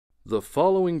The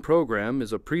following program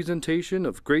is a presentation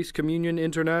of Grace Communion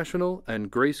International and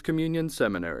Grace Communion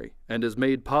Seminary and is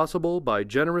made possible by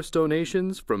generous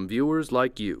donations from viewers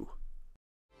like you.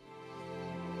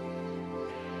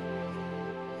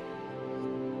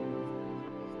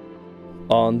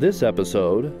 On this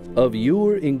episode of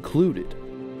You're Included,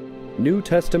 New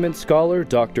Testament scholar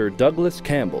Dr. Douglas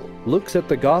Campbell looks at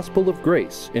the gospel of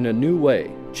grace in a new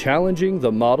way, challenging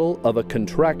the model of a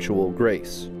contractual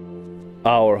grace.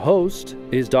 Our host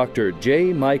is Dr.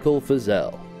 J. Michael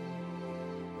Feazell.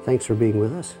 Thanks for being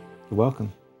with us. You're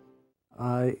welcome.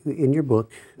 In your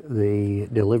book, The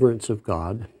Deliverance of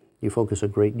God, you focus a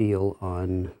great deal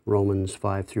on Romans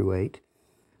 5 through 8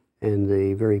 and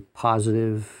the very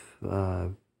positive,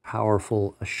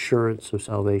 powerful assurance of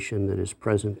salvation that is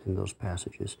present in those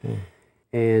passages.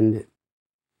 And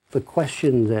the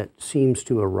question that seems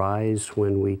to arise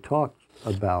when we talk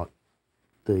about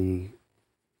the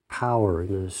power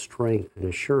and the strength and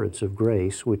assurance of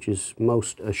grace, which is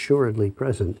most assuredly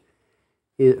present,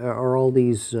 are all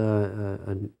these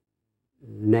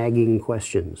nagging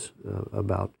questions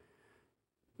about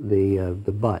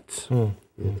the buts,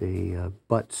 the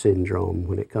but syndrome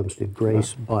when it comes to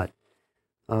grace. But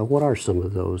what are some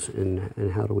of those,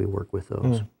 and how do we work with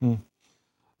those?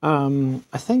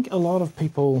 I think a lot of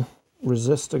people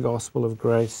resist the gospel of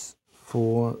grace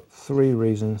for three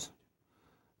reasons.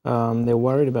 They're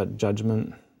worried about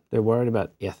judgment, they're worried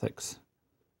about ethics,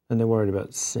 and they're worried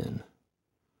about sin.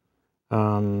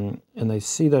 And they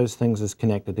see those things as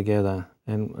connected together.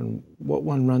 And what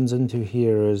one runs into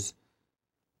here is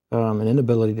an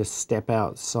inability to step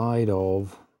outside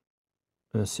of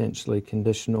an essentially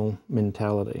conditional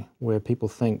mentality, where people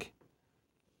think,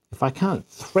 if I can't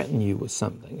threaten you with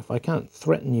something, if I can't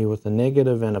threaten you with a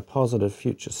negative and a positive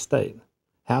future state,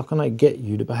 how can I get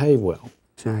you to behave well?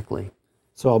 Exactly.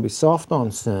 So I'll be soft on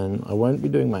sin, I won't be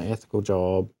doing my ethical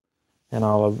job, and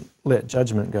I'll let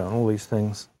judgment go, and all these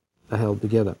things are held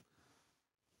together.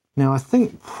 Now, I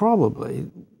think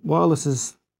probably, while this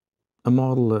is a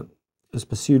model that is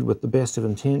pursued with the best of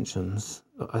intentions,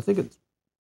 I think it's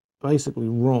basically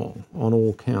wrong on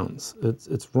all counts.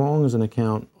 It's wrong as an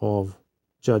account of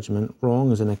judgment,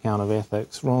 wrong as an account of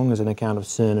ethics, wrong as an account of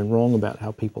sin, and wrong about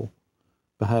how people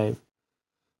behave.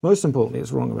 Most importantly,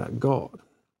 it's wrong about God.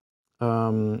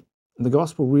 The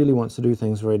gospel really wants to do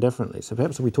things very differently. So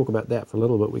perhaps if we talk about that for a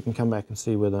little bit, we can come back and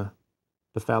see where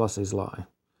the fallacies lie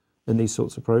in these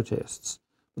sorts of protests.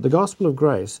 But the gospel of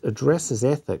grace addresses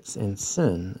ethics and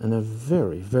sin in a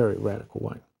very, very radical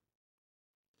way.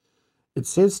 It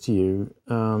says to you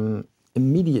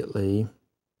immediately,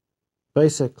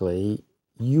 basically,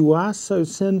 you are so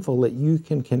sinful that you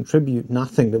can contribute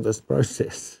nothing to this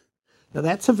process. Now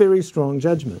that's a very strong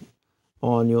judgment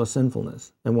on your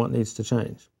sinfulness and what needs to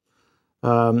change.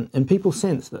 And people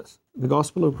sense this. The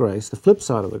gospel of grace, the flip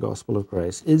side of the gospel of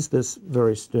grace, is this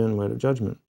very stern word of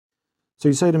judgment. So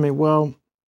you say to me, well,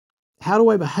 how do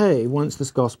I behave once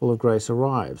this gospel of grace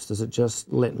arrives? Does it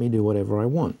just let me do whatever I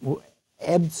want? Well,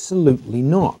 absolutely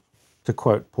not, to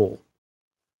quote Paul,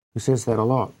 who says that a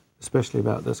lot, especially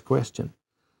about this question.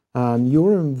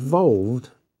 You're involved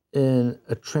in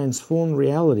a transformed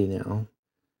reality now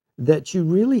that you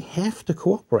really have to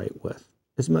cooperate with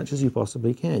as much as you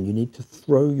possibly can. You need to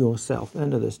throw yourself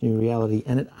into this new reality,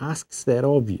 and it asks that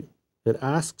of you. It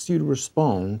asks you to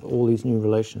respond to all these new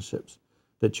relationships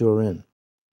that you're in.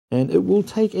 And it will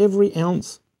take every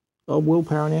ounce of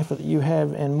willpower and effort that you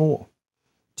have and more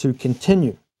to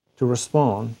continue to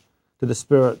respond to the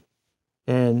Spirit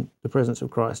and the presence of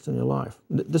Christ in your life.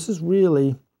 This is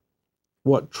really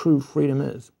what true freedom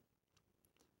is.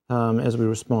 As we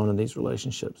respond in these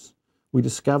relationships, we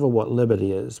discover what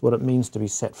liberty is, what it means to be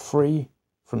set free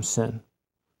from sin,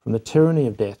 from the tyranny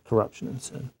of death, corruption, and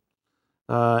sin,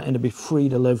 and to be free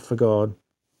to live for God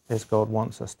as God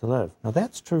wants us to live. Now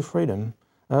that's true freedom,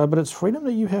 but it's freedom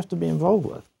that you have to be involved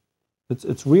with.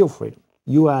 It's real freedom.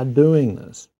 You are doing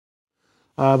this.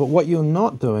 But what you're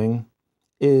not doing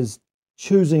is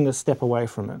choosing to step away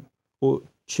from it or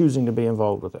choosing to be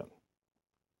involved with it.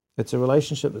 It's a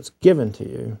relationship that's given to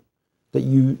you that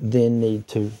you then need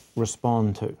to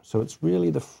respond to. So it's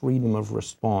really the freedom of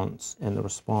response and the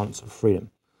response of freedom.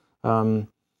 And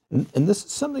this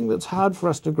is something that's hard for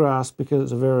us to grasp because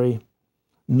it's a very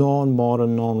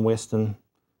non-modern, non-Western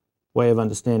way of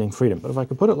understanding freedom. But if I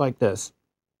could put it like this,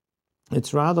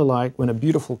 it's rather like when a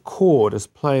beautiful chord is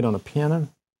played on a piano.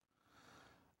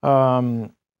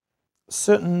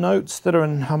 Certain notes that are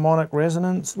in harmonic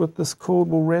resonance with this chord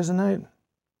will resonate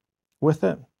with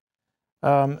it.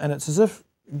 And it's as if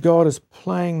God is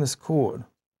playing this chord.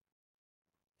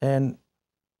 And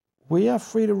we are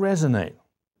free to resonate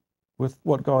with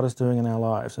what God is doing in our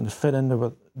lives and to fit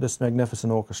into this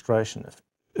magnificent orchestration.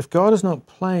 If God is not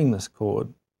playing this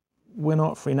chord, we're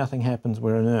not free, nothing happens,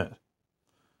 we're inert.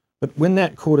 But when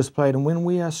that chord is played and when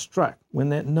we are struck, when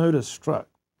that note is struck,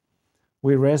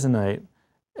 we resonate,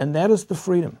 and that is the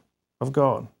freedom of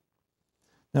God.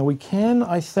 Now we can,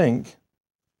 I think,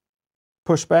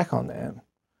 push back on that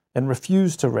and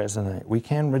refuse to resonate. We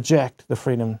can reject the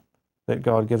freedom that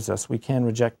God gives us. We can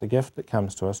reject the gift that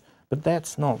comes to us, but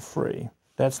that's not free.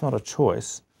 That's not a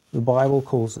choice. The Bible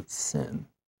calls it sin,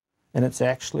 and it's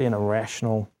actually an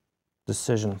irrational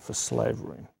decision for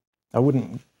slavery. I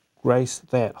wouldn't grace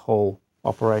that whole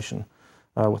operation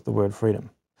with the word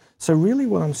freedom. So really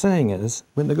what I'm saying is,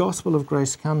 when the gospel of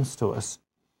grace comes to us,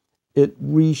 it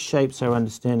reshapes our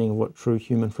understanding of what true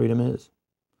human freedom is.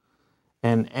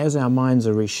 And as our minds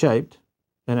are reshaped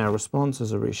and our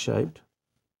responses are reshaped,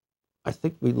 I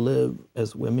think we live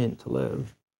as we're meant to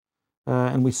live.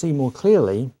 And we see more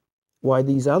clearly why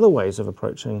these other ways of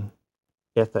approaching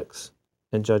ethics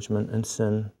and judgment and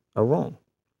sin are wrong.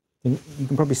 And you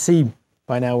can probably see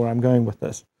by now where I'm going with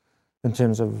this, in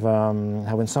terms of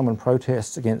how when someone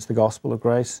protests against the gospel of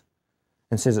grace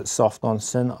and says it's soft on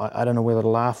sin, I don't know whether to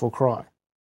laugh or cry.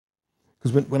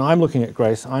 Because when I'm looking at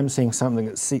grace, I'm seeing something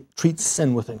that treats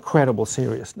sin with incredible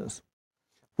seriousness.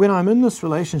 When I'm in this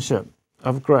relationship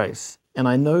of grace and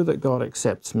I know that God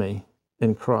accepts me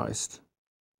in Christ,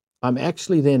 I'm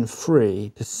actually then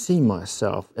free to see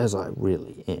myself as I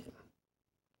really am.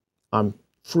 I'm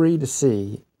free to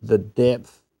see the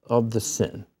depth of the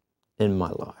sin in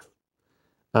my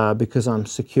life because I'm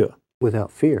secure. Without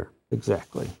fear.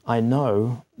 Exactly. I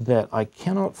know that I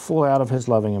cannot fall out of his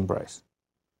loving embrace.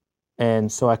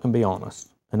 And so I can be honest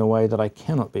in a way that I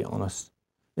cannot be honest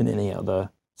in any other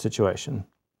situation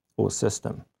or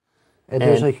system. And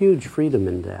there's a huge freedom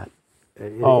in that. There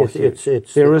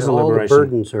is a liberation. All the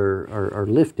burdens are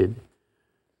lifted.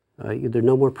 There are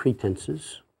no more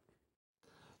pretenses.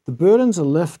 The burdens are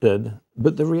lifted,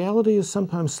 but the reality is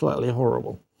sometimes slightly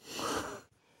horrible.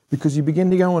 Because you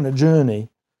begin to go on a journey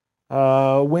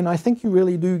when I think you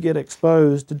really do get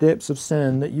exposed to depths of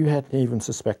sin that you hadn't even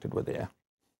suspected were there.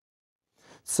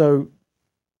 So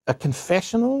a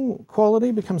confessional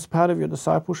quality becomes part of your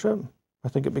discipleship. I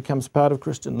think it becomes part of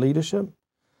Christian leadership,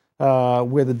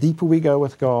 where the deeper we go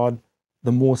with God,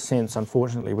 the more sense,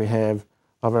 unfortunately, we have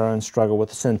of our own struggle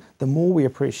with sin, the more we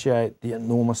appreciate the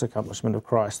enormous accomplishment of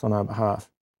Christ on our behalf,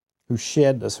 who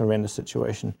shared this horrendous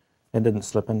situation and didn't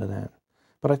slip into that.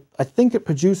 But I think it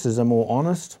produces a more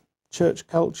honest church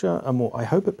culture, I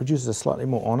hope it produces a slightly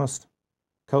more honest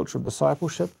culture of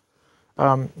discipleship.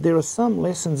 There are some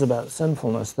lessons about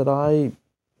sinfulness that I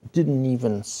didn't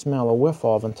even smell a whiff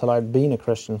of until I'd been a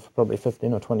Christian for probably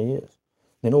 15 or 20 years.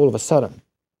 Then all of a sudden,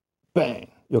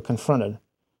 bang, you're confronted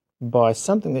by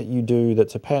something that you do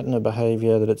that's a pattern of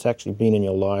behavior, that it's actually been in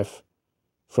your life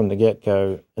from the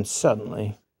get-go, and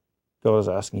suddenly God is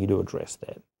asking you to address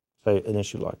that. Say an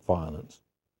issue like violence.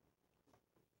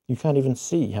 You can't even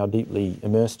see how deeply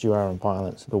immersed you are in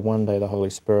violence until one day the Holy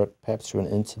Spirit, perhaps through an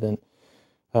incident,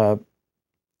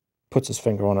 puts his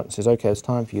finger on it and says, okay, it's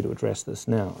time for you to address this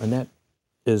now. And that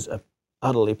is an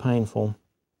utterly painful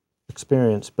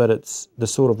experience, but it's the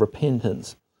sort of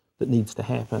repentance that needs to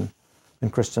happen in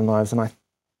Christian lives. And I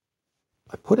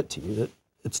put it to you that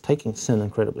it's taking sin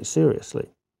incredibly seriously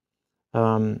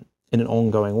in an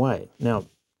ongoing way. Now,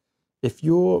 if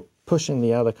you're pushing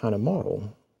the other kind of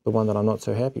model, the one that I'm not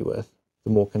so happy with, the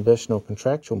more conditional,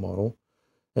 contractual model,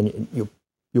 and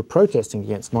you're protesting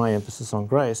against my emphasis on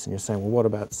grace, and you're saying, well, what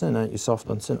about sin? Aren't you soft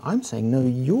on sin? I'm saying, no,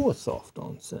 you're soft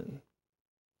on sin.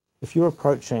 If you're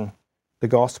approaching the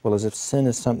gospel as if sin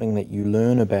is something that you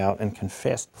learn about and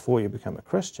confess before you become a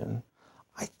Christian,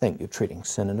 I think you're treating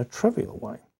sin in a trivial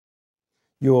way.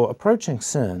 You're approaching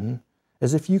sin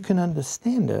as if you can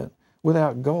understand it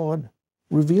without God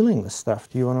revealing this stuff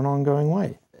to you in an ongoing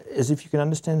way, as if you can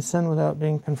understand sin without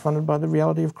being confronted by the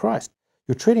reality of Christ.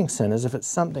 You're treating sin as if it's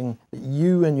something that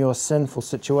you in your sinful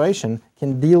situation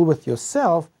can deal with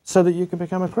yourself so that you can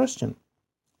become a Christian.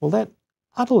 Well, that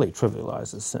utterly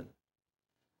trivializes sin.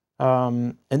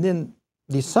 And then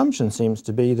the assumption seems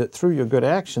to be that through your good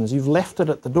actions, you've left it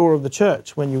at the door of the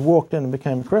church when you walked in and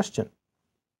became a Christian.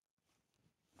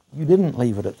 You didn't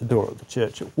leave it at the door of the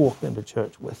church. It walked into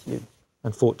church with you,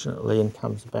 unfortunately, and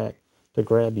comes back to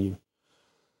grab you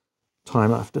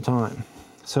time after time.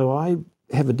 So I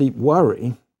have a deep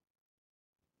worry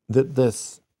that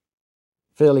this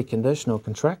fairly conditional,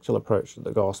 contractual approach to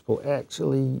the gospel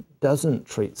actually doesn't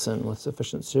treat sin with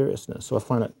sufficient seriousness. So I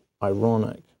find it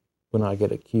ironic when I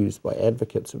get accused by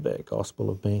advocates of that gospel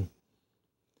of being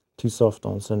too soft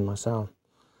on sin myself.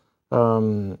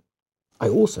 I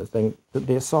also think that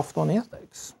they're soft on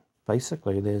ethics.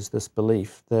 Basically, there's this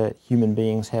belief that human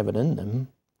beings have it in them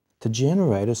to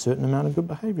generate a certain amount of good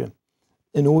behavior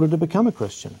in order to become a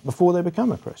Christian, before they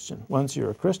become a Christian. Once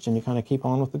you're a Christian, you kind of keep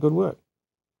on with the good work.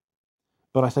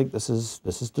 But I think this is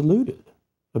deluded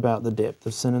about the depth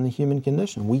of sin in the human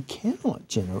condition. We cannot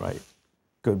generate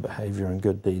good behavior and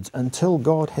good deeds until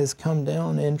God has come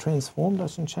down and transformed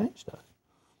us and changed us.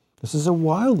 This is a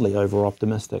wildly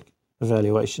over-optimistic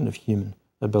evaluation of human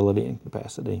ability and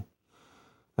capacity.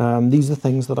 These are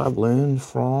things that I've learned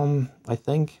from, I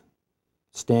think,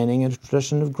 standing in a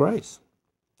tradition of grace,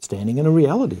 standing in a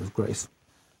reality of grace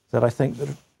that I think that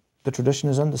the tradition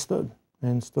has understood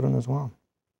and stood in as well.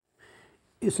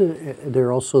 Isn't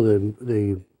there also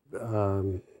the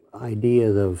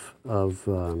idea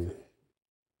of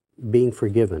being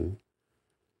forgiven,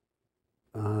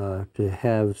 to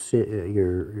have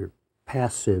your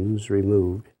past sins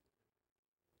removed,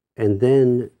 and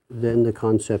then the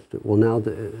concept that, well, now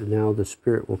the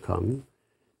Spirit will come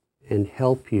and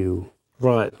help you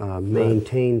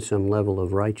maintain some level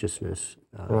of righteousness,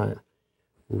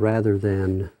 rather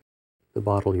than the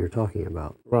bottle you're talking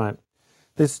about. Right.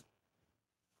 The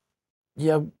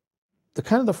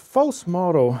kind of the false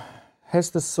model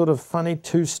has this sort of funny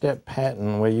two-step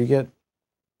pattern where you get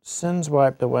sins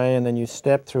wiped away and then you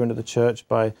step through into the church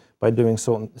by doing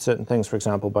certain things, for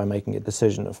example, by making a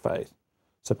decision of faith,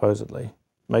 supposedly,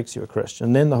 makes you a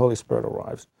Christian. Then the Holy Spirit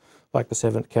arrives, like the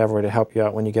 7th Cavalry, to help you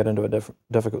out when you get into a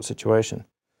difficult situation.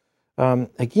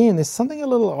 Again, there's something a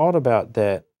little odd about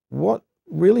that. What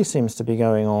really seems to be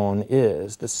going on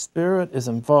is the Spirit is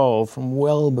involved from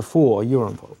well before your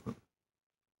involvement.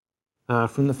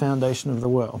 From the foundation of the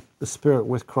world, the Spirit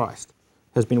with Christ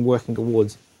has been working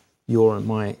towards your and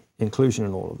my inclusion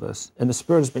in all of this. And the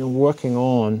Spirit has been working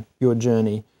on your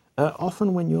journey,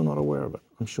 often when you're not aware of it,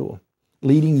 I'm sure,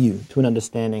 leading you to an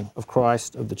understanding of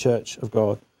Christ, of the church, of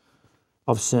God,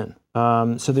 of sin.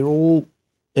 So they're all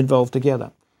involved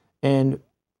together. And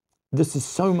this is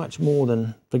so much more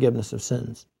than forgiveness of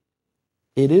sins.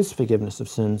 It is forgiveness of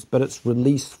sins, but it's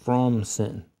release from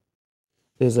sin.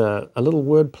 There's a little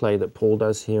wordplay that Paul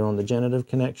does here on the genitive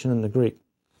connection in the Greek.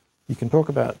 You can talk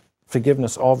about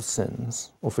forgiveness of sins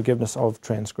or forgiveness of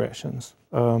transgressions,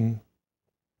 in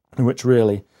which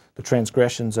really the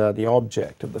transgressions are the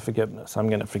object of the forgiveness. I'm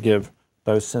going to forgive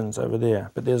those sins over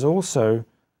there. But there's also,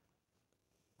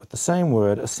 with the same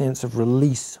word, a sense of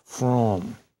release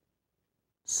from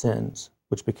sins,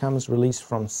 which becomes release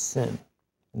from sin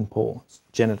in Paul's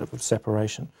genitive of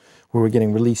separation, where we're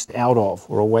getting released out of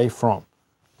or away from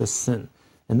this sin.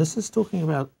 And this is talking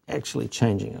about actually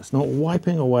changing us, not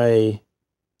wiping away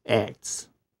acts,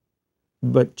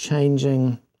 but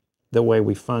changing the way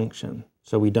we function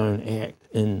so we don't act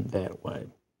in that way.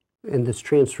 And this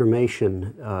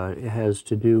transformation has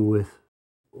to do with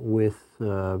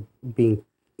being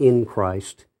in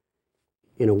Christ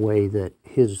in a way that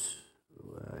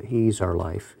He's our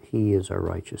life, He is our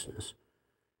righteousness.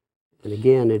 And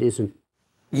again, it isn't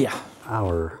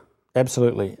our...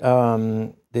 Absolutely.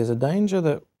 There's a danger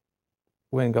that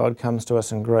when God comes to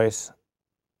us in grace,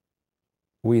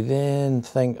 we then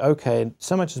think, okay,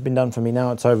 so much has been done for me,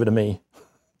 now it's over to me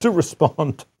to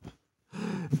respond.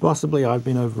 Possibly I've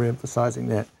been overemphasizing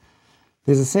that.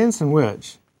 There's a sense in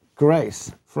which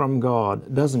grace from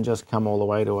God doesn't just come all the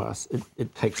way to us,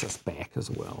 it takes us back as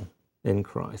well in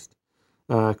Christ.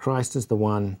 Christ is the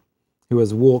one who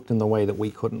has walked in the way that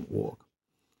we couldn't walk.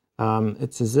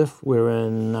 It's as if we're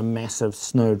in a massive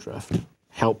snowdrift,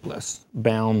 helpless,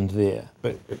 bound there.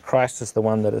 But Christ is the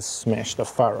one that has smashed a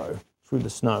furrow through the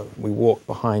snow. We walk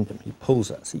behind Him. He pulls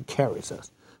us. He carries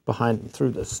us behind Him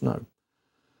through the snow.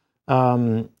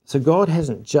 So God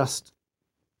hasn't just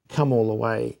come all the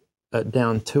way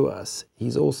down to us.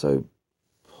 He's also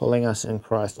pulling us in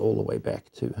Christ all the way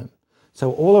back to Him.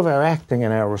 So all of our acting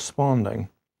and our responding,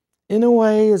 in a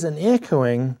way, is an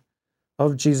echoing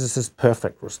of Jesus'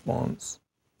 perfect response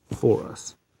for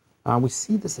us. We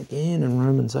see this again in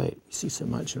Romans 8. We see so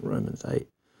much in Romans 8,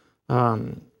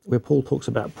 where Paul talks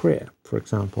about prayer, for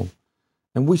example.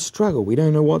 And we struggle. We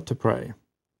don't know what to pray.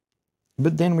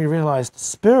 But then we realize the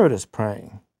Spirit is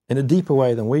praying in a deeper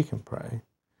way than we can pray.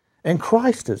 And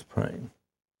Christ is praying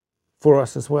for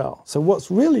us as well. So what's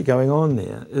really going on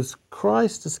there is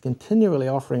Christ is continually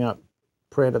offering up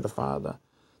prayer to the Father.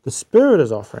 The Spirit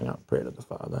is offering up prayer to the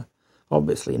Father,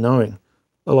 obviously knowing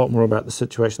a lot more about the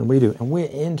situation than we do. And we're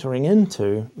entering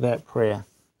into that prayer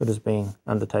that is being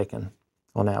undertaken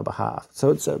on our behalf.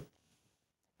 So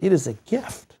it is a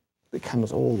gift that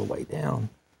comes all the way down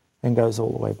and goes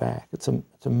all the way back. It's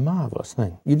a marvelous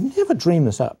thing. You'd never dream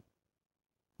this up.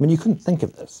 I mean, you couldn't think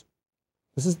of this.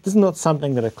 This is not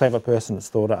something that a clever person has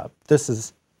thought up. This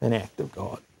is an act of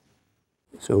God.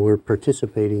 So we're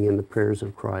participating in the prayers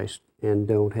of Christ and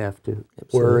don't have to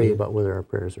Absolutely. worry about whether our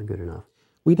prayers are good enough.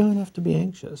 We don't have to be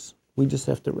anxious. We just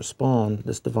have to respond to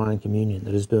this divine communion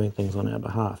that is doing things on our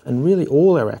behalf. And really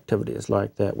all our activity is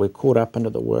like that. We're caught up into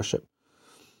the worship.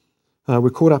 We're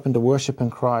caught up into worship in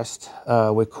Christ.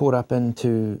 We're caught up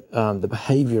into the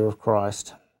behavior of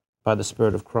Christ by the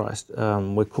Spirit of Christ.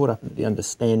 We're caught up in the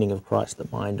understanding of Christ, the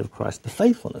mind of Christ, the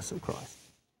faithfulness of Christ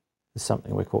is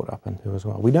something we're caught up into as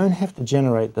well. We don't have to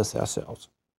generate this ourselves.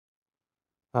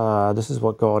 This is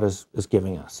what God is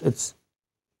giving us.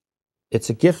 It's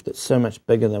a gift that's so much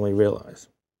bigger than we realize.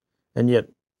 And yet,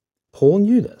 Paul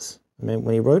knew this. I mean,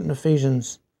 when he wrote in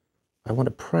Ephesians, I want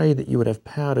to pray that you would have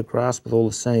power to grasp with all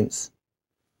the saints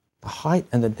the height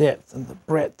and the depth and the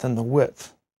breadth and the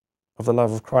width of the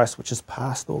love of Christ, which is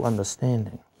past all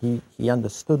understanding. He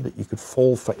understood that you could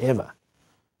fall forever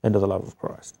into the love of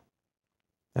Christ.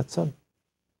 That's a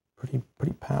pretty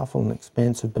powerful and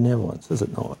expansive benevolence, is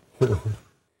it not?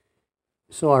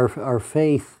 So our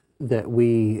faith that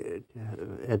we,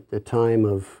 at the time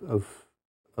of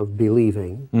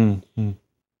believing,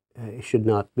 should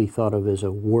not be thought of as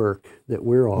a work that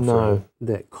we're offering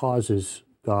that causes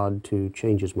God to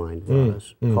change his mind about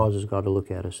us, causes God to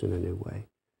look at us in a new way.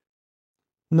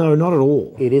 No, not at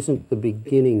all. It isn't the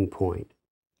beginning point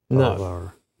of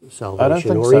our salvation I don't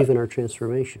think or so. even our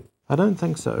transformation. I don't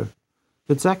think so.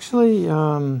 It's actually,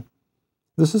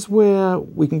 this is where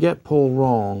we can get Paul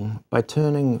wrong by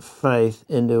turning faith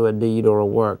into a deed or a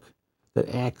work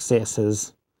that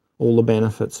accesses all the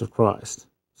benefits of Christ.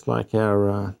 It's like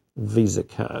our Visa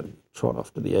card. Trot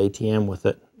off to the ATM with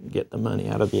it, get the money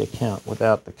out of the account.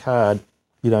 Without the card,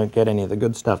 you don't get any of the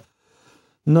good stuff.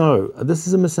 No, this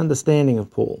is a misunderstanding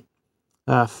of Paul.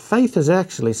 Faith is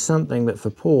actually something that for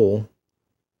Paul,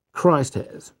 Christ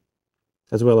has,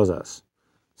 as well as us.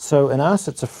 So in us,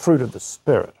 it's a fruit of the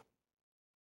Spirit.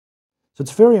 So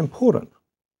it's very important,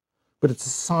 but it's a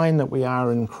sign that we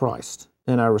are in Christ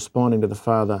and are responding to the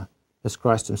Father as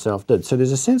Christ himself did. So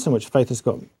there's a sense in which faith has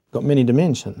got many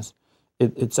dimensions.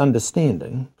 It's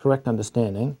understanding, correct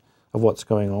understanding of what's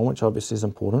going on, which obviously is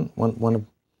important. One of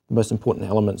the most important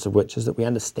elements of which is that we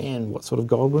understand what sort of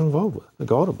God we're involved with, the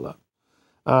God of love.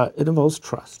 It involves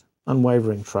trust,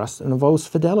 unwavering trust, and involves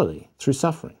fidelity through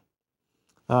suffering.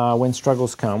 When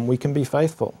struggles come, we can be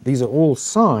faithful. These are all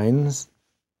signs,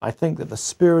 I think, that the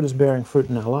Spirit is bearing fruit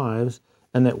in our lives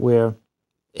and that we're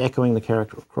echoing the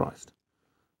character of Christ.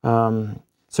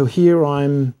 So here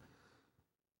I'm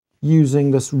using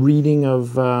this reading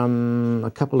of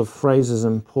a couple of phrases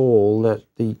in Paul that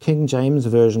the King James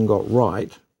Version got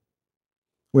right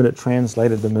when it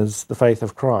translated them as the faith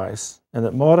of Christ, and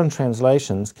that modern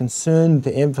translations, concerned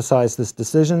to emphasize this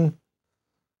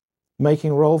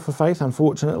decision-making role for faith,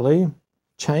 unfortunately,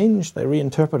 changed. They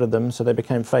reinterpreted them so they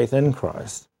became faith in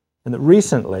Christ, and that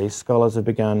recently scholars have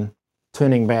begun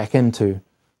turning back into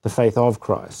the faith of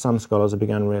Christ. Some scholars have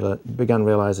begun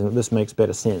realizing that this makes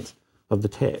better sense of the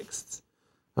texts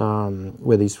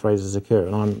where these phrases occur,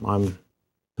 and I'm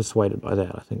persuaded by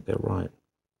that. I think they're right.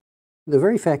 The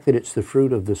very fact that it's the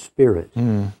fruit of the Spirit,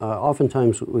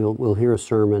 oftentimes we'll hear a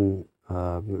sermon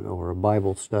or a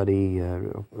Bible study a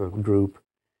group,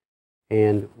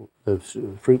 and the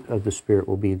fruit of the Spirit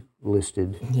will be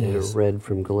listed and read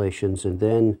from Galatians, and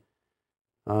then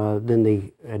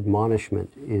the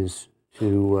admonishment is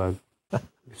to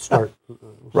start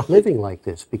living like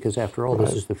this, because after all,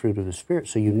 this is the fruit of the Spirit,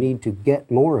 so you need to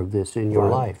get more of this in your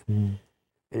life.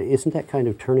 Isn't that kind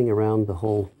of turning around the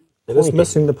whole It is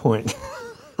missing the point.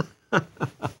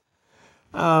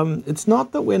 It's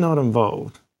not that we're not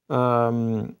involved.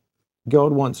 God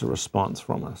wants a response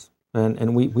from us,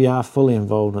 and we are fully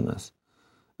involved in this.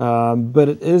 But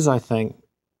it is, I think,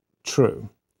 true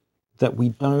that we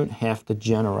don't have to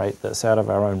generate this out of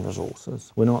our own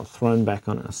resources. We're not thrown back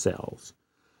on ourselves.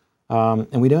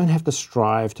 And we don't have to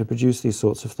strive to produce these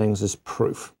sorts of things as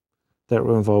proof that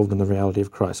we're involved in the reality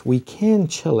of Christ. We can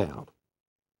chill out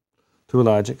to a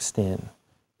large extent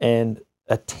and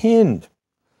attend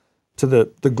to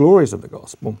the glories of the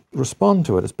gospel, respond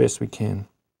to it as best we can.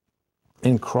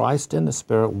 And Christ and the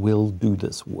Spirit will do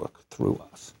this work through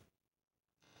us.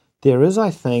 There is, I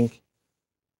think,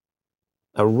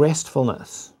 a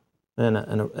restfulness and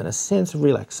a sense of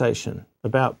relaxation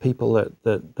about people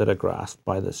that are grasped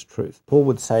by this truth. Paul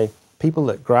would say, people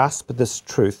that grasp this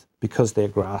truth because they're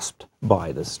grasped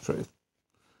by this truth.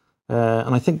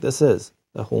 And I think this is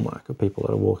the hallmark of people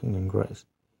that are walking in grace.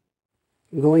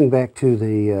 Going back to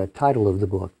the title of the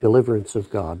book, Deliverance of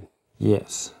God.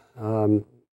 Yes.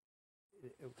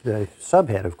 the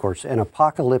subhead, of course, an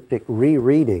apocalyptic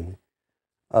rereading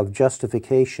of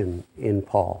justification in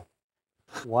Paul.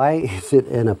 Why is it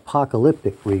an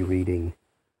apocalyptic rereading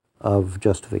of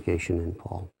justification in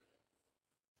Paul?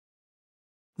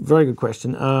 Very good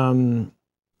question.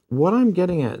 What I'm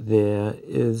getting at there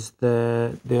is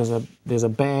that there's a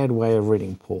bad way of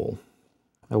reading Paul,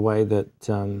 a way that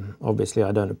obviously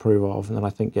I don't approve of and that I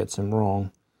think gets him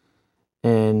wrong.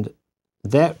 And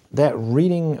that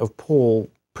reading of Paul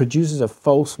produces a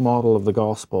false model of the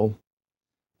gospel,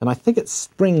 and I think it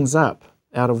springs up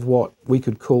out of what we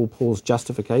could call Paul's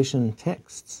justification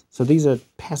texts. So these are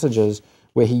passages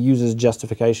where he uses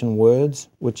justification words,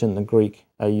 which in the Greek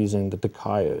are using the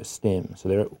dikaio stem.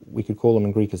 So we could call them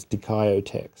in Greek as dikaio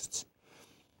texts.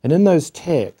 And in those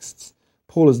texts,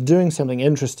 Paul is doing something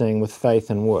interesting with faith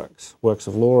and works. Works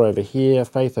of law over here,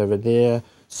 faith over there.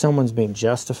 Someone's been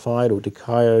justified or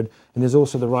dikaioed, and there's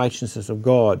also the righteousness of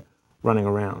God running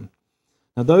around.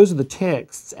 Now those are the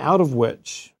texts out of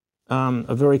which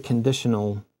a very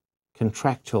conditional,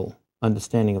 contractual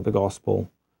understanding of the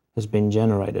gospel has been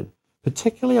generated,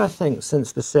 particularly, I think,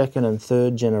 since the second and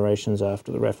third generations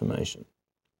after the Reformation.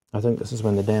 I think this is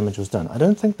when the damage was done. I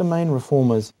don't think the main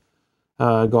reformers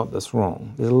got this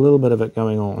wrong. There's a little bit of it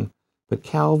going on. But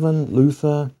Calvin,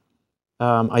 Luther,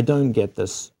 I don't get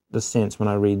this sense when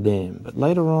I read them. But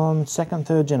later on, second,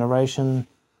 third generation,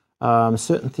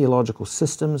 certain theological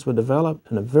systems were developed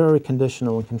in a very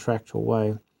conditional and contractual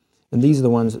way. And these are the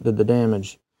ones that did the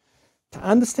damage. To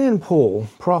understand Paul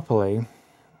properly,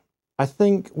 I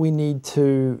think we need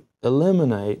to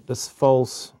eliminate this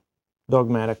false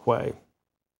dogmatic way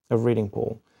of reading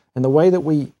Paul. And the way that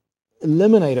we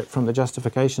eliminate it from the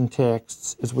justification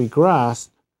texts is we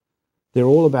grasp they're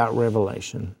all about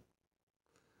revelation,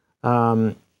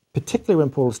 particularly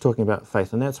when Paul is talking about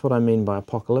faith. And that's what I mean by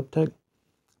apocalyptic.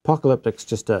 Apocalyptic's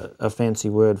just a fancy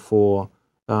word for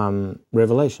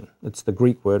revelation. It's the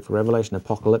Greek word for revelation.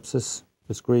 Apocalypsis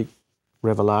is Greek.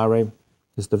 Revelare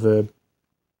is the verb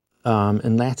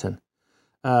in Latin.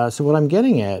 So what I'm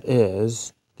getting at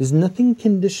is there's nothing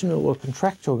conditional or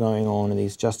contractual going on in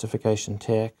these justification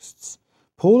texts.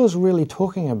 Paul is really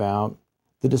talking about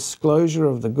the disclosure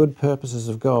of the good purposes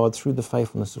of God through the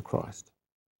faithfulness of Christ,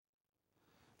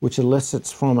 which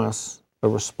elicits from us a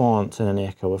response and an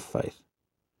echo of faith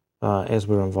as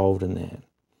we're involved in that.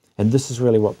 And this is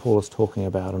really what Paul is talking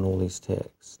about in all these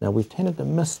texts. Now, we've tended to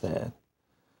miss that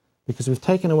because we've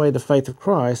taken away the faith of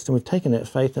Christ and we've taken that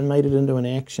faith and made it into an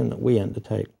action that we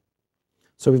undertake.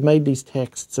 So we've made these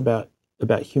texts about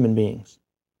human beings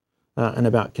and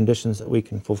about conditions that we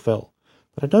can fulfill.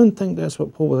 But I don't think that's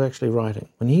what Paul was actually writing.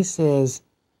 When he says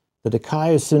the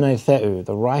dikaio sune theou,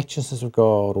 the righteousness of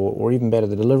God, or even better,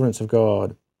 the deliverance of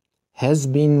God, has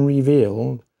been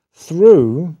revealed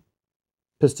through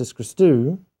pistis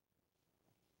Christou,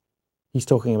 he's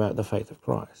talking about the faith of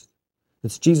Christ.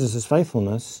 It's Jesus'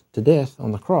 faithfulness to death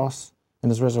on the cross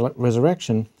and his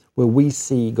resurrection where we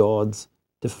see God's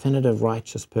definitive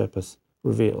righteous purpose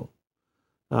revealed.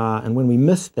 And when we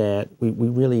miss that, we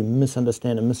really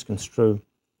misunderstand and misconstrue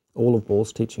all of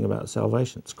Paul's teaching about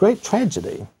salvation. It's a great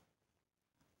tragedy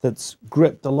that's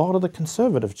gripped a lot of the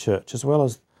conservative church as well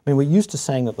as, I mean, we're used to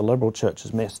saying that the liberal church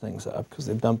has messed things up because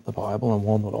they've dumped the Bible and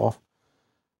wandered off.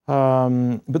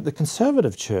 But the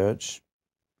conservative church,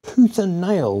 tooth and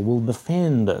nail, will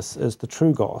defend this as the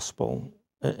true gospel,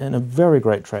 and a very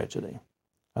great tragedy,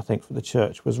 I think, for the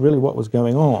church, was really what was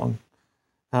going on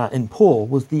in Paul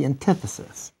was the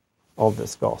antithesis of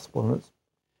this gospel. And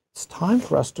it's time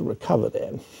for us to recover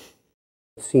that.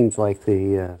 It seems like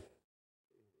the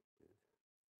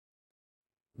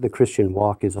Christian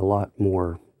walk is a lot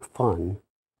more fun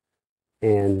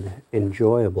and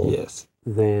enjoyable Yes.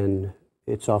 than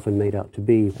it's often made out to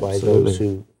be by Absolutely. those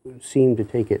who seem to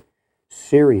take it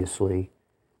seriously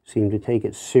in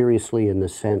the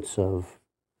sense of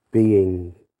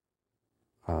being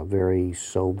very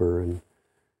sober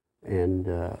and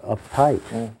uptight,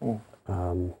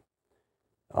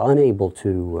 unable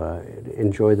to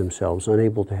enjoy themselves,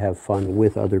 unable to have fun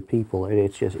with other people. And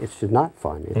it's just not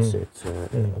fun. It's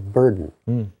a burden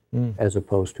as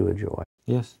opposed to a joy.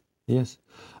 Yes, yes.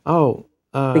 Oh.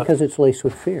 Because it's laced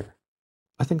with fear.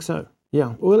 I think so,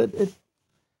 yeah. Well,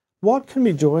 what can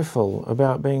be joyful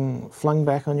about being flung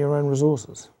back on your own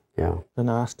resources? Yeah. And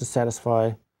asked to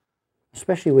satisfy...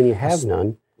 Especially when you have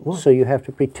none, so you have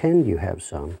to pretend you have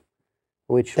some,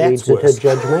 which That's leads worse. to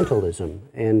judgmentalism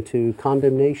and to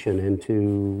condemnation and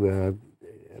to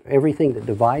everything that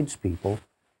divides people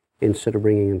instead of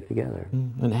bringing them together.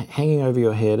 And hanging over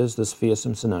your head is this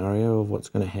fearsome scenario of what's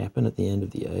going to happen at the end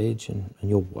of the age, and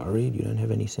you're worried, you don't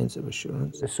have any sense of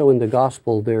assurance. So in the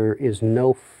gospel, there is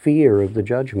no fear of the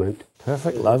judgment.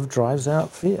 Perfect love drives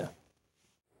out fear.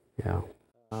 Yeah.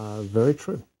 Very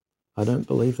true. I don't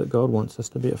believe that God wants us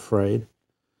to be afraid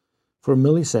for a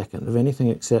millisecond of anything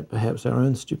except perhaps our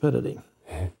own stupidity.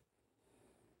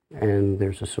 And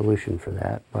there's a solution for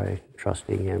that by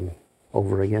trusting Him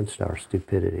over against our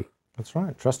stupidity. That's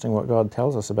right. Trusting what God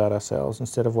tells us about ourselves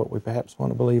instead of what we perhaps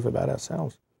want to believe about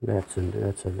ourselves. That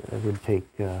would take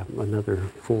another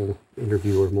full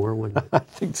interview or more, wouldn't it? I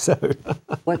think so.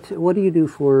 What do you do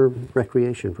for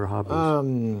recreation, for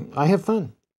hobbies? I have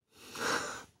fun.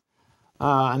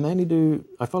 I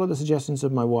follow the suggestions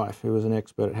of my wife, who is an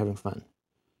expert at having fun.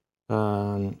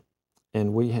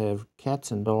 And we have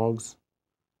cats and dogs.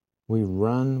 We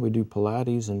run, we do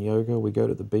Pilates and yoga, we go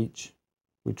to the beach,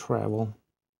 we travel.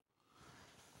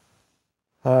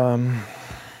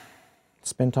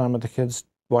 Spend time with the kids,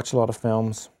 watch a lot of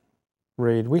films,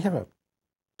 read. We have a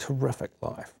terrific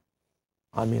life.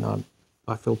 I mean,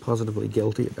 I feel positively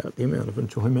guilty about the amount of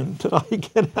enjoyment that I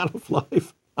get out of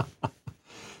life. But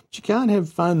you can't have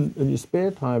fun in your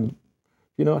spare time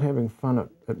if you're not having fun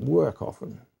at work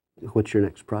often. What's your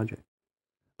next project?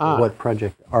 What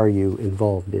project are you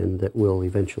involved in that we'll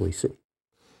eventually see?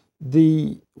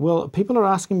 Well, people are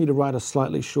asking me to write a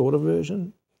slightly shorter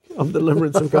version of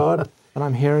Deliverance of God, and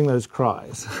I'm hearing those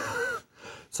cries.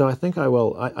 So I think I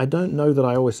will. I don't know that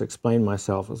I always explain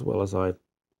myself as well as I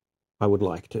would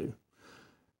like to.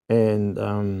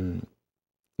 And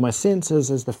my sense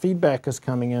is, as the feedback is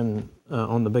coming in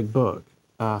on the big book,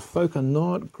 folk are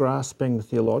not grasping the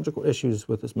theological issues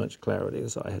with as much clarity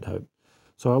as I had hoped.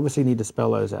 So I obviously need to spell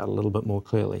those out a little bit more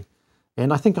clearly.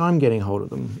 And I think I'm getting hold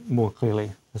of them more clearly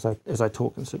as I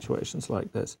talk in situations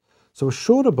like this. So a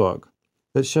shorter book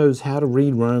that shows how to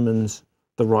read Romans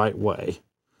the right way,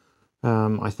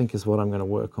 I think is what I'm going to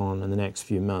work on in the next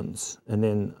few months. And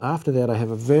then after that, I have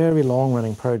a very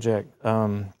long-running project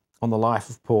on the life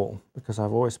of Paul, because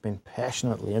I've always been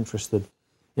passionately interested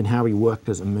in how he worked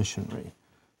as a missionary,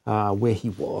 where he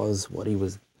was, what he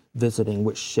was visiting,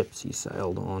 which ships he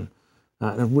sailed on,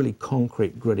 in a really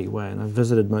concrete, gritty way. And I've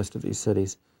visited most of these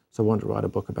cities, so I want to write a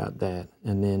book about that,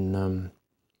 and then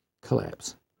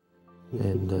collapse.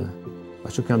 And I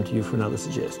shall come to you for another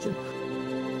suggestion.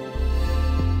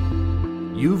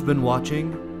 You've been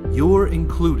watching You're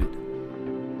Included,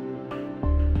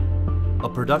 a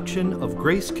production of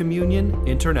Grace Communion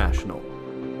International.